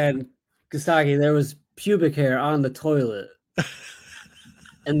 and Kostaki, there was pubic hair on the toilet.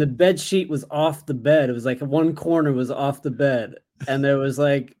 And the bed sheet was off the bed. It was like one corner was off the bed. And there was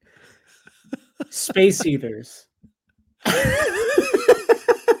like space heaters.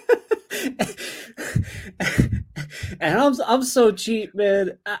 And I'm so cheap,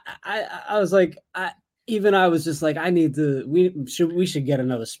 man. I was like, I was just like, we should get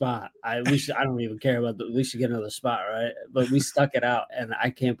another spot. I don't even care about we should get another spot, right? But we stuck it out, and I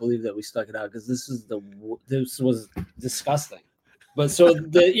can't believe that we stuck it out because this was disgusting. But so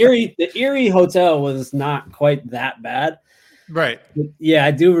the Erie hotel was not quite that bad, right? But yeah,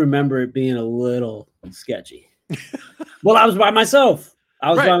 I do remember it being a little sketchy. Well, I was by myself.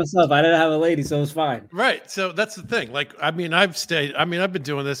 I didn't have a lady, so it was fine. Right. So that's the thing. Like, I've been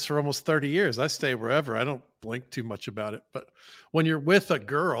doing this for almost 30 years. I stay wherever. I don't blink too much about it. But when you're with a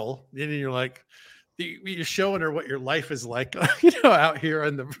girl, and you're like, you're showing her what your life is like, out here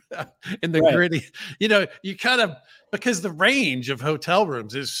in the gritty, you kind of, because the range of hotel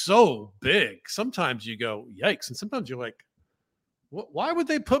rooms is so big. Sometimes you go, yikes. And sometimes you're like, why would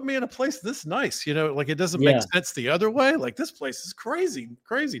they put me in a place this nice? Like it doesn't make sense the other way. Like this place is crazy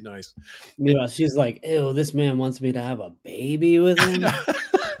nice. Yeah, she's like, ew, this man wants me to have a baby with him.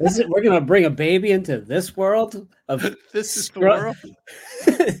 We're gonna bring a baby into this world of this is the world.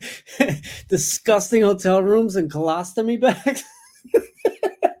 Disgusting hotel rooms and colostomy bags.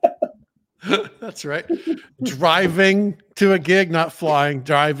 That's right. Driving to a gig, not flying.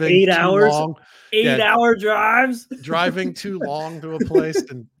 Driving 8 hours. Long. 8-hour drives. Driving too long to a place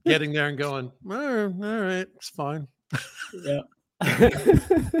and getting there and going, all right, it's fine. Yeah.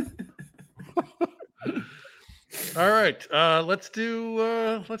 All right. Let's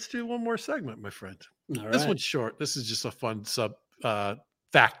do one more segment, my friend. All right. This one's short. This is just a fun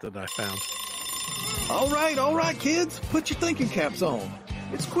fact that I found. All right, kids. Put your thinking caps on.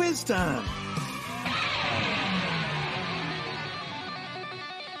 It's quiz time.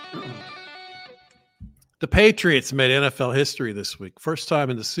 The Patriots made NFL history this week. First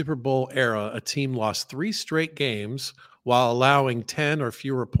time in the Super Bowl era, a team lost 3 straight games while allowing 10 or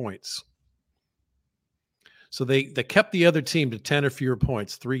fewer points. So they kept the other team to 10 or fewer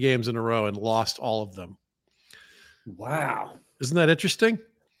points 3 games in a row and lost all of them. Wow. Isn't that interesting?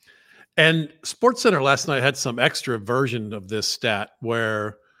 And SportsCenter last night had some extra version of this stat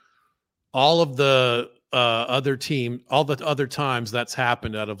where all of the other times that's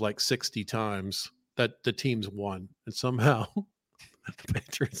happened out of like 60 times that the teams won, and somehow the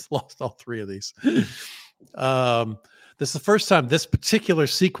Patriots lost all 3 of these. This is the first time this particular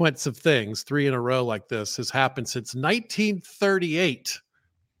sequence of things, 3 in a row like this, has happened since 1938.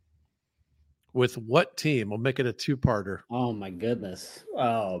 With what team? We'll make it a 2-parter. Oh my goodness.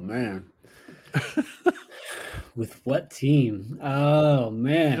 Oh man. With what team? Oh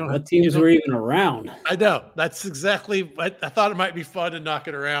man. What teams were even around? I know. That's exactly. I thought it might be fun to knock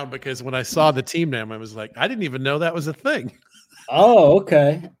it around because when I saw the team name, I was like, I didn't even know that was a thing. Oh,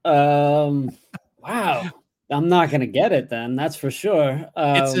 okay. Wow. I'm not gonna get it then. That's for sure.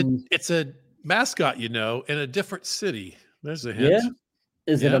 It's a mascot, in a different city. There's a hint. Yeah.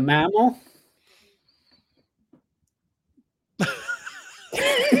 Is it a mammal?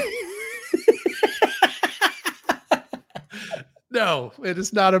 No, it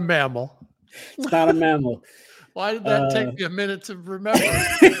is not a mammal. It's not a mammal. Why did that take me a minute to remember?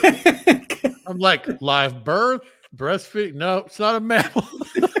 I'm like, live birth, breastfeeding. No, it's not a mammal.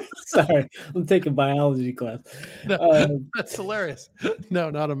 Sorry, I'm taking biology class. No, that's hilarious. No,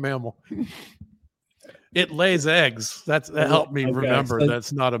 not a mammal. It lays eggs. That helped me remember so,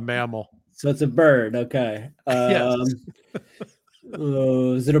 that's not a mammal. So it's a bird. Okay. Yes.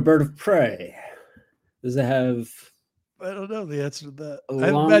 Is it a bird of prey? Does it have? I don't know the answer to that. I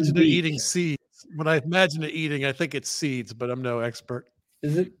imagine it eating seeds. When I imagine it eating, I think it's seeds, but I'm no expert.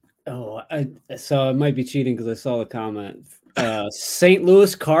 Is it? Oh, so it might be cheating because I saw the comment. St.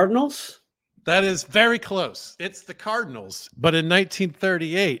 Louis Cardinals? That is very close. It's the Cardinals. But in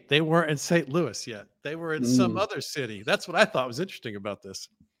 1938, they weren't in St. Louis yet. They were in some other city. That's what I thought was interesting about this.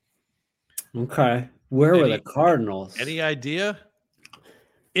 Okay. Where were the Cardinals? Any idea?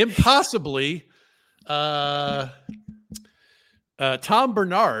 Impossibly, Tom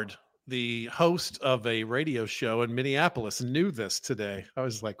Bernard, the host of a radio show in Minneapolis, knew this today. I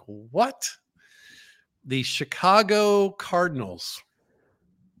was like, what? The Chicago Cardinals.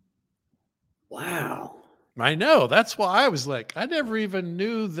 Wow. I know. That's why I was like, I never even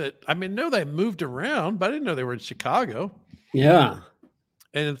knew that. I mean, no, they moved around, but I didn't know they were in Chicago. Yeah.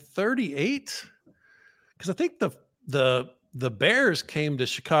 And in 38, because I think the Bears came to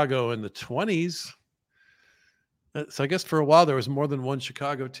Chicago in the 20s. So I guess for a while there was more than one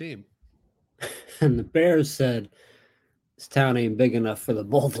Chicago team. And the Bears said, this town ain't big enough for the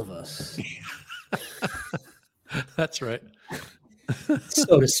both of us. That's right.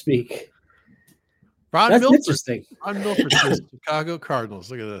 So to speak. That's interesting. Ron Milford says Chicago Cardinals.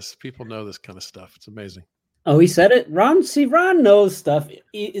 Look at this. People know this kind of stuff. It's amazing. Oh, he said it? Ron knows stuff.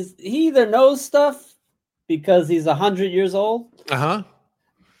 He either knows stuff because he's 100 years old. Uh-huh.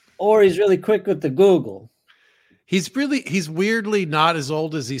 Or he's really quick with the Google. He's weirdly not as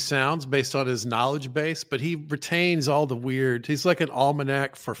old as he sounds based on his knowledge base, but he retains all the weird. He's like an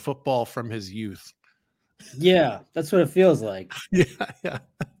almanac for football from his youth. Yeah, that's what it feels like. Yeah.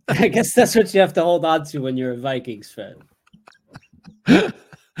 I guess that's what you have to hold on to when you're a Vikings fan.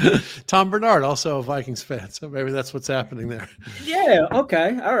 Tom Bernard, also a Vikings fan, so maybe that's what's happening there. Yeah,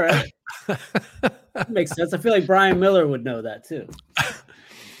 okay, all right. That makes sense. I feel like Brian Miller would know that too.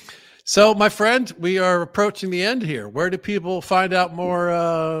 So, my friend, we are approaching the end here. Where do people find out more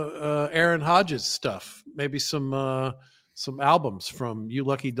Aaron Hodges stuff? Maybe some albums from You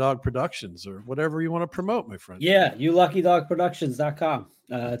Lucky Dog Productions or whatever you want to promote, my friend. Yeah, YouLuckyDogProductions.com.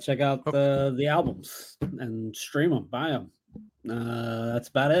 Check out the albums and stream them, buy them. That's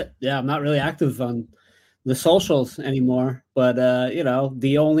about it. Yeah, I'm not really active on the socials anymore, but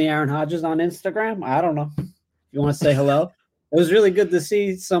the only Aaron Hodges on Instagram. I don't know. If you want to say hello. It was really good to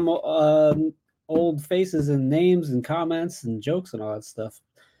see some old faces and names and comments and jokes and all that stuff.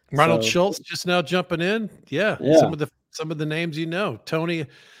 Ronald Schultz just now jumping in. Yeah. Some of the names you know. Tony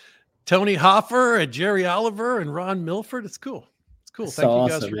Hoffer and Jerry Oliver and Ron Milford. It's cool. It's cool. Thank you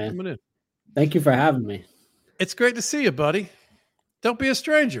guys for coming in. Thank you for having me. It's great to see you, buddy. Don't be a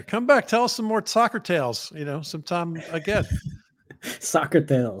stranger. Come back. Tell us some more soccer tales, sometime again. Soccer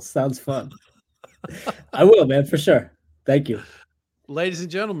tales. Sounds fun. I will, man, for sure. Thank you. Ladies and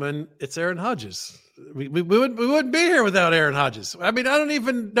gentlemen, it's Aaron Hodges. We wouldn't be here without Aaron Hodges. I mean, I don't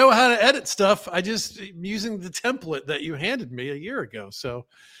even know how to edit stuff. I'm using the template that you handed me a year ago. So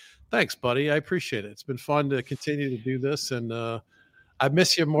thanks, buddy. I appreciate it. It's been fun to continue to do this. And I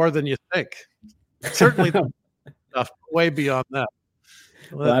miss you more than you think. Certainly way beyond that.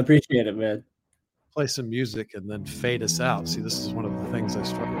 Well, I appreciate it, man. Play some music and then fade us out. See, this is one of the things I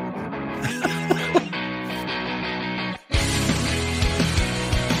struggle with.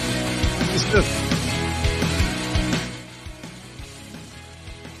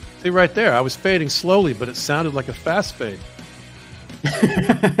 See right there, I was fading slowly, but it sounded like a fast fade.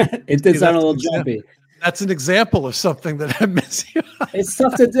 It did sound a little jumpy. That's an example of something that I miss you. It's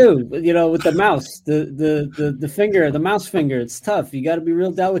tough to do, with the mouse, the finger, the mouse finger. It's tough. You got to be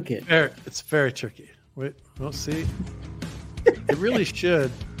real delicate. It's very tricky. Wait, we'll see. It really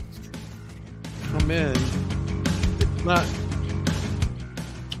should come in. It's not.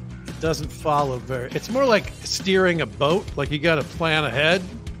 It doesn't follow very. It's more like steering a boat. Like you got to plan ahead.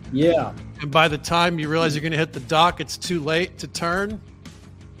 Yeah. And by the time you realize you're going to hit the dock, it's too late to turn.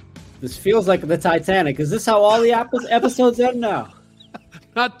 This feels like the Titanic. Is this how all the episodes end now?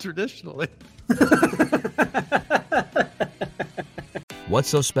 Not traditionally. What's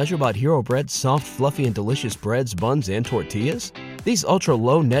so special about Hero Bread's soft, fluffy, and delicious breads, buns, and tortillas? These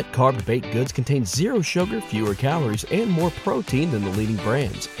ultra-low net-carb baked goods contain zero sugar, fewer calories, and more protein than the leading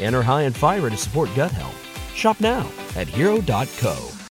brands, and are high in fiber to support gut health. Shop now at Hero.co.